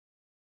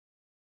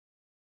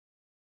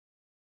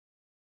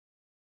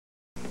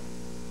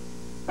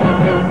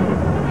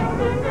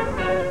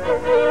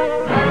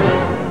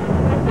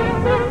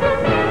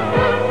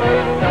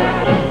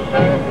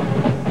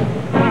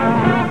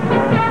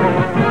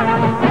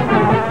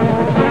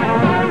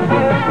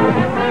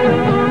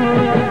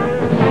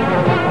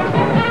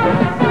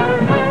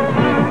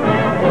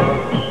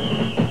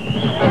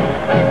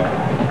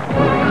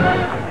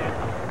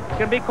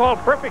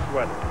so-called perfect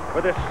weather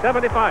for this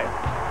 75th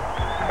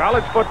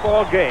college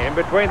football game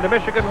between the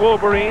Michigan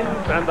Wolverines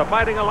and the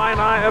Fighting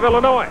Illini of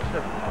Illinois.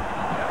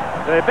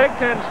 The Big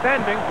Ten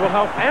standings will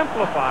help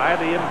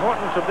amplify the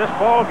importance of this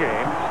ball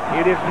game.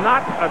 It is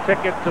not a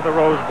ticket to the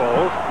Rose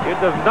Bowl. It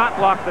does not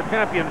lock the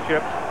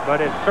championship, but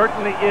it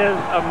certainly is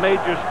a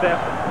major step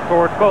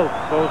toward both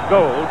those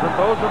goals, and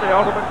those are the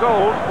ultimate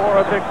goals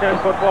for a Big Ten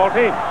football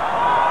team.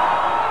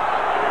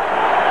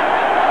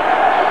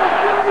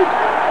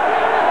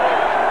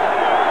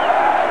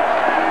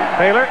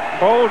 Taylor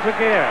Boles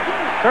again.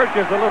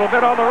 Searches a little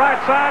bit on the right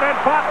side and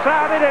pops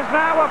out. It is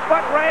now a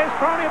foot race.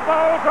 Tony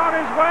Boles on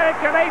his way.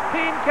 Can 18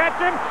 catch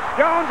him?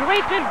 Jones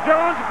reaches.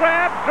 Jones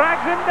grabs,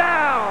 drags him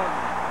down.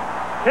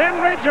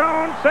 Henry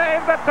Jones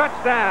saved the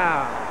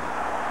touchdown.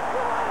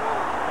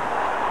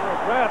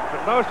 Brent,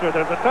 no, sir.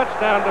 There's a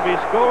touchdown to be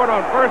scored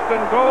on 1st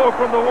and goal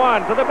from the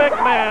 1 to the big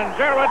man,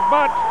 Jarrod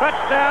Bunch.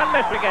 Touchdown,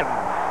 Michigan.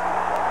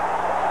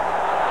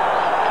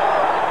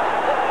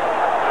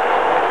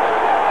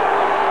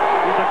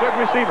 He's a good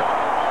receiver.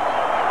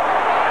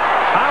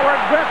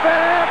 Howard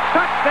Griffith,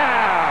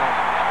 touchdown.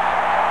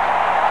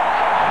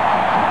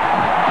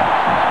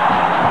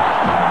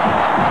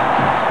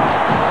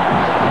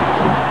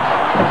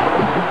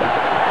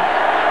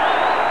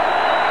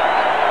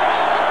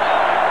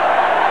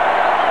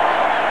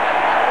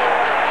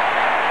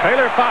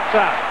 Taylor pops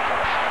out.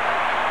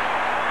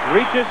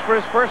 Reaches for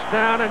his first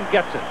down and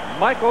gets it.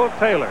 Michael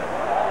Taylor.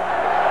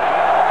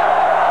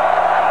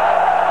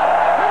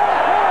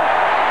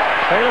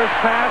 Taylor's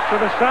pass to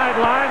the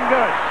sideline,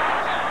 good.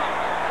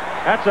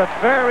 That's a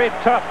very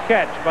tough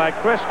catch by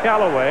Chris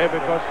Calloway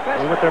because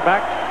with their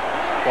back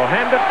will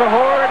hand it to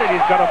Hoard, and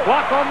he's got a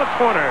block on the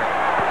corner.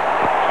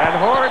 And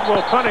Hoard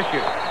will punish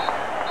you.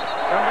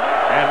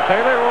 And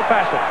Taylor will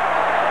pass it.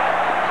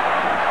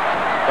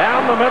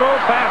 Down the middle,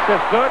 pass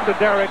is good to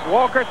Derrick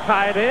Walker,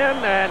 tied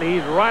in, and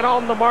he's right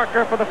on the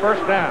marker for the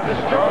first down. This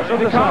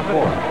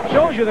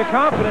shows you the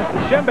confidence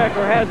that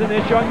Schembecker has in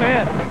this young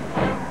man.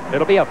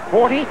 It'll be a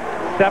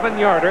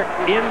 47-yarder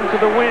into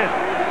the wind.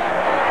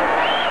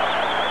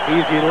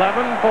 He's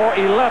 11 for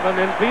 11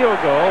 in field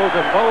goals,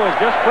 and Bo has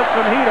just put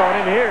some heat on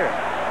him here.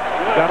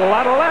 Got a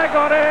lot of leg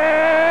on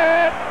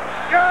it.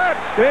 Good.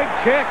 Big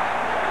kick.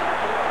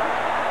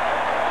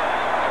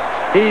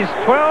 He's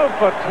 12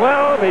 for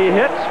 12. He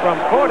hits from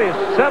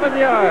 47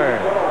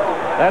 yards.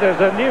 That is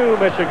a new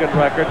Michigan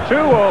record.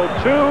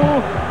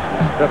 2:02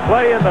 to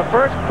play in the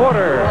first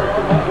quarter.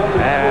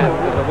 And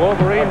the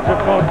Wolverines have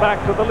gone back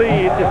to the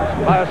lead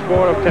by a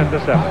score of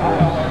 10-7.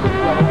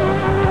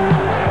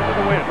 Into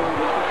the wind.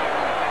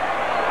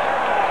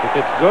 If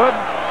it's good,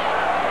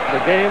 the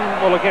game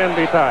will again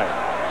be tied.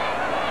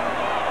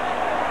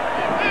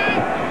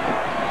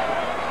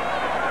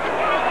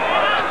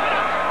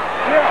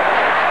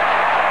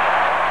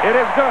 It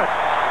is good.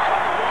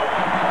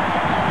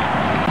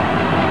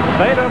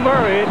 Beta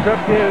Murray took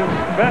his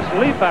best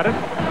leap at it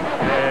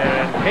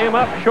and came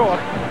up short.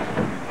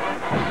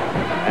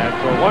 And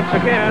so once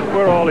again,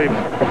 we're all even.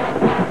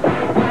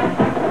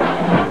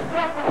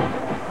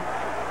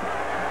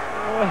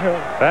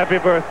 Happy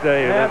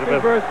birthday, Elizabeth. Happy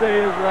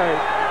birthday is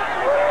right.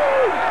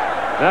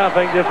 Now if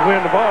they can just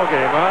win the ball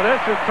game.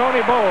 This is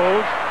Tony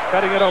Boles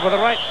cutting it over the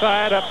right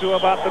side up to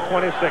about the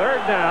 26.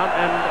 Third down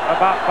and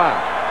about 5.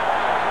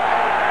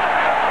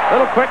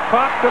 Little quick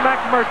pop to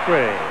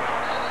McMurty.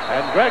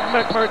 And Greg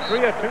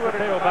McMurty, a 2 at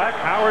tailback.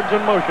 Howard's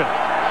in motion.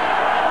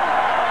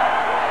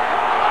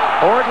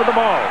 Hoard with the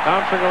ball.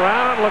 Bouncing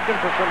around, looking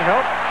for some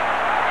help.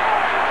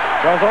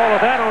 Does all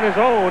of that on his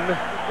own.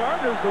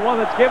 Gardner's the one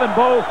that's given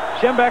Bo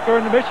Schembecker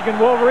and the Michigan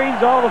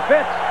Wolverines all the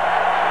fits.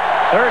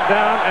 Third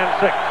down and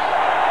 6.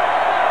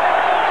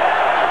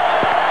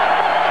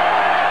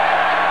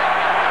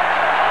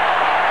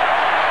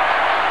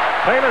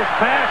 Taylor's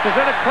pass is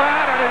in a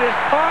crowd, and it is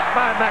caught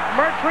by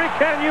McMurty.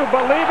 Can you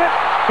believe it?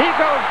 He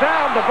goes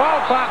down. The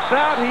ball pops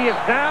out. He is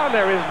down.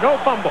 There is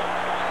no fumble.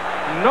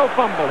 No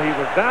fumble. He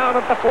was down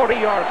at the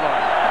 40-yard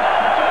line.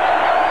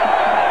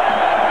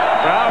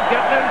 Crowd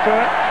getting into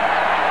it.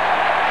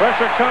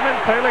 Pressure coming.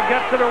 Taylor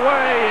gets it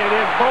away. It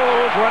is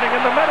Boles running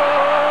in the middle.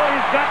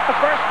 He's got the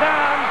first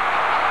down.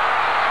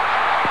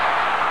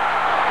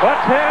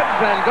 Butts heads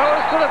and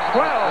goes to the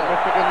 12.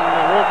 Michigan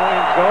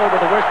Wolverines go to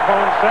the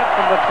wishbone set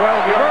from the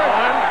 12-yard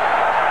line.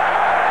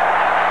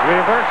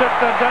 Reverse it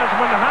to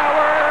Desmond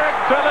Howard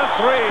to the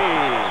 3.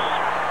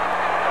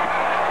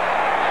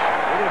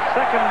 It is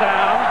second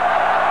down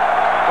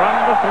from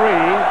the 3.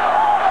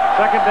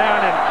 Second down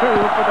and 2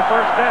 for the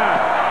first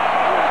down.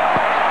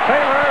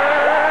 Taylor,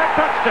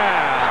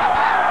 touchdown.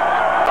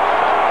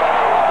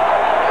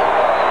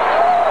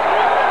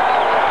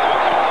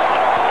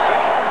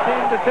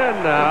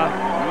 13-10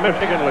 now.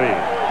 Michigan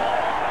leads.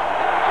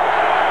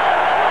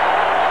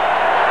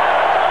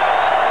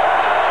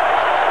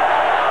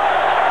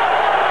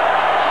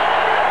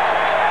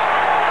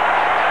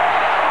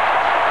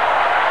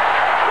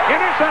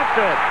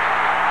 Intercepted.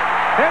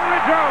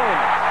 Henry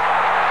Jones.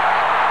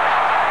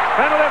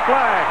 Penalty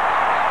flag.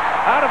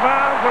 Out of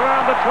bounds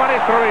around the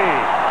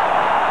 23.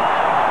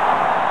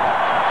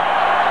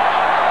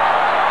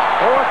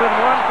 and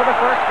 1 for the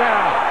first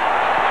down.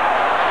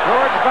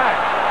 George back.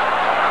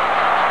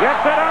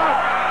 Gets it out.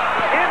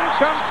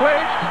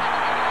 Incomplete.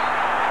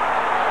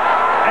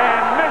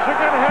 And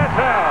Michigan has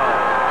held.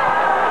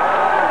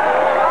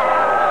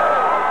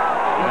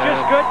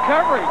 Just good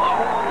coverage.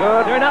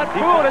 Good. They're not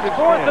fooling. It's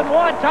 4th and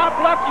 1. Top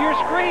left of your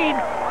screen.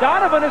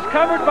 Donovan is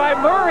covered by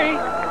Murray.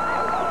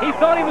 He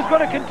thought he was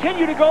going to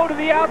continue to go to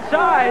the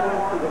outside.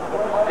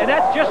 And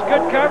that's just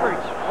good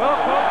coverage. Well,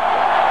 folks.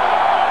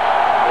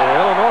 The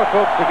Illinois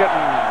folks are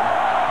getting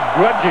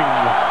grudging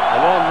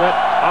along that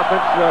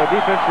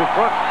defensive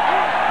front.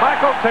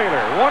 Michael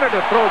Taylor wanted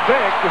to throw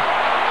big.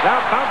 Now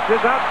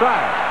bounces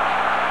outside.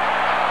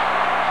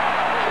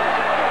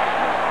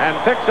 And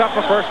picks up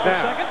a first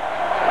down.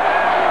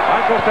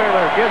 Michael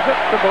Taylor gives it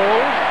to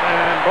Boles,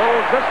 and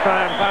Boles this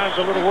time finds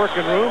a little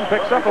working room,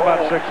 picks up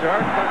about 6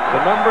 yards.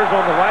 The numbers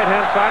on the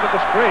right-hand side of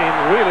the screen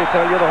really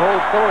tell you the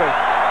whole story.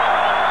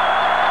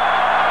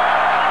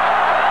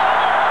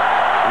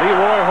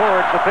 Leroy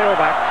Hoard, the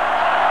tailback.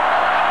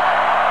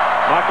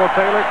 Michael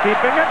Taylor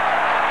keeping it.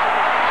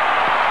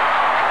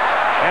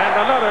 And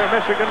another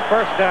Michigan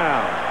first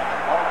down.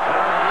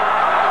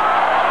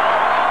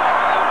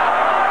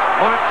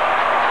 Marc.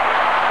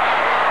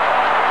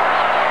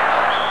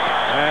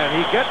 And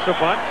he gets a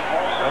bunch,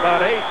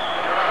 about 8.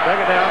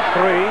 Second down,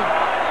 3.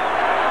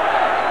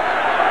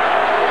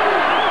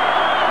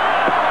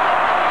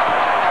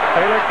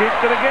 Taylor keeps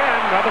it again,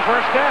 another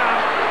first down.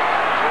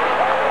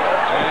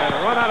 And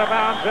run out of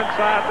bounds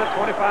inside the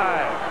 25.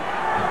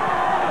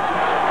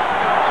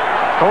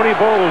 Tony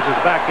Boles is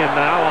back in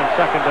now on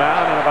second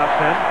down and about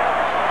 10.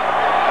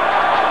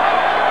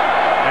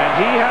 And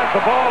he has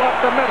the ball up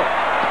the middle.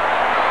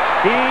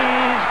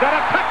 He's got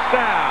a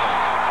touchdown.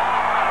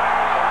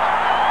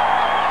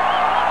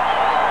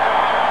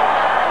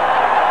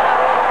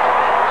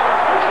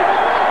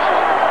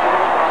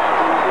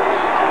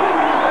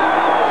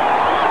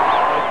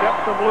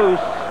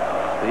 Loose.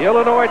 The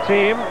Illinois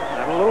team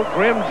had a little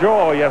grim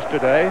jaw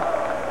yesterday.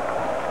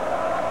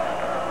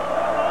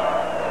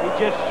 He's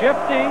just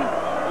shifty,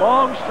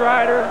 long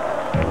strider,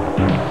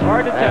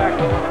 hard to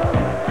tackle.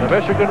 The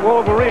Michigan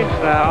Wolverines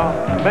now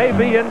may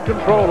be in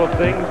control of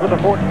things with a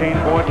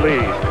 14-point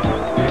lead.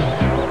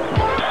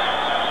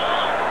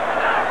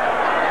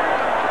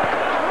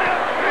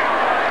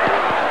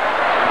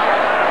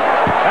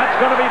 That's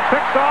going to be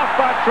picked off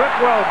by Trent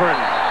Welburn.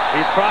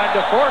 He tried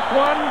to force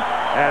one.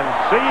 And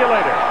see you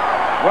later.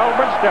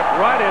 Welburn stepped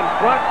right in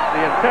front.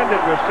 The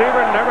intended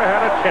receiver never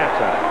had a chance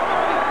at it.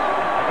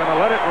 They're going to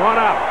let it run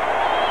out.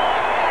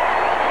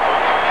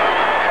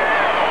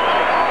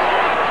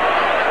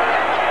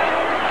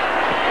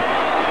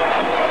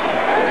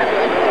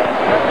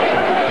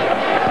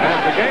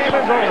 And the game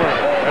is over.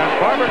 And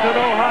Farmington,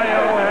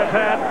 Ohio has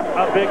had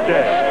a big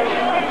day.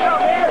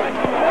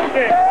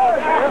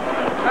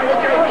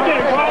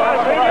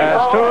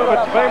 As 2 of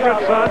its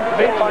favorite sons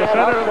meet in the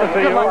center of the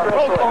field.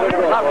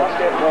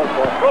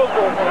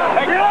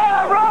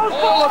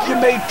 All of you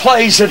made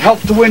plays that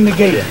helped to win the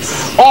game.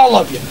 Yes. All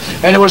of you.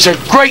 And it was a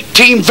great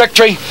team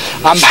victory.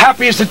 I'm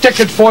happy as the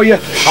dickens for you.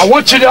 I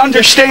want you to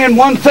understand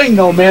one thing,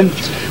 though, men.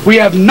 We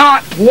have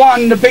not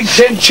won the Big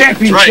Ten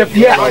championship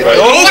yet.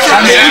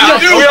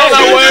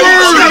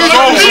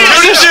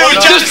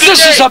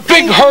 This is a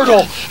big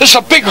hurdle. This is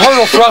a big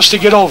hurdle for us to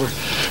get over.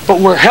 But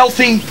we're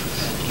healthy.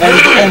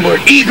 And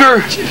we're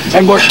eager,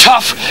 and we're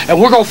tough,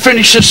 and we're going to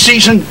finish this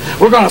season.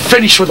 We're going to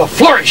finish with a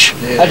flourish,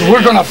 and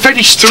we're going to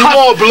finish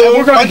tough, and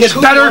we're going to get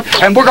better,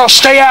 and we're going to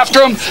stay after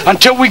them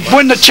until we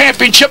win the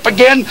championship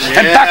again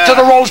and back to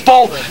the Rose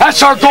Bowl.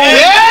 That's our goal.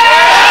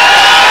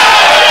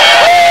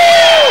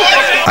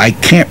 I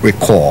can't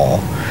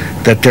recall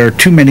that there are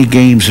too many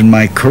games in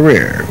my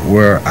career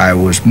where I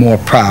was more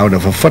proud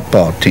of a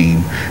football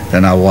team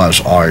than I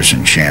was ours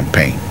in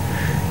Champaign.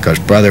 Because,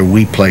 brother,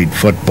 we played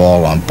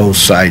football on both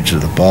sides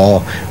of the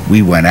ball.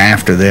 We went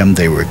after them.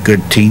 They were a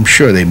good team.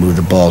 Sure, they moved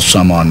the ball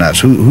some on us.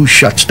 Who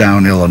shuts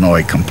down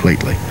Illinois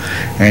completely?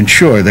 And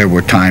sure, there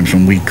were times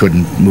when we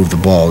couldn't move the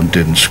ball and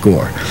didn't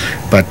score.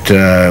 But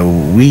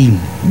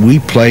we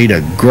played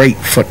a great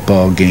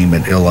football game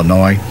at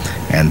Illinois,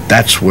 and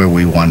that's where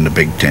we won the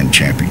Big Ten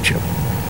championship.